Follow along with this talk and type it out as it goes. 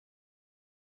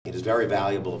It is very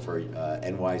valuable for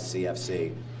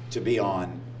NYCFC to be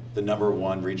on the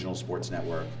 #1 regional sports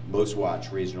network, most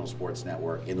watched regional sports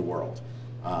network in the world.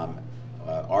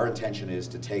 Our intention is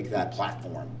to take that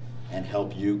platform and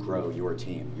help you grow your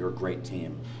team, your great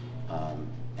team,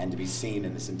 and to be seen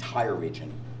in this entire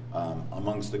region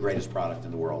amongst the greatest product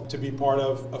in the world. To be part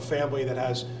of a family that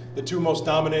has the two most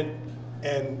dominant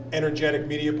and energetic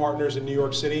media partners in New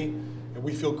York City, and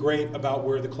we feel great about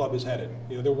where the club is headed.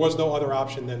 You know, there was no other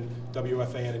option than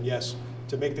WFAN, and yes,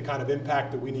 to make the kind of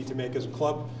impact that we need to make as a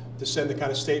club, to send the kind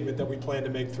of statement that we plan to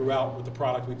make throughout with the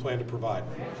product we plan to provide.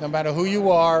 No matter who you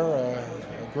are, a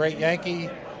great Yankee,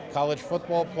 college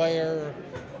football player,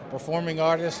 performing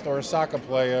artist, or a soccer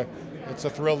player, it's a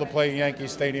thrill to play Yankee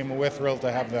Stadium, and we're thrilled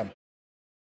to have them.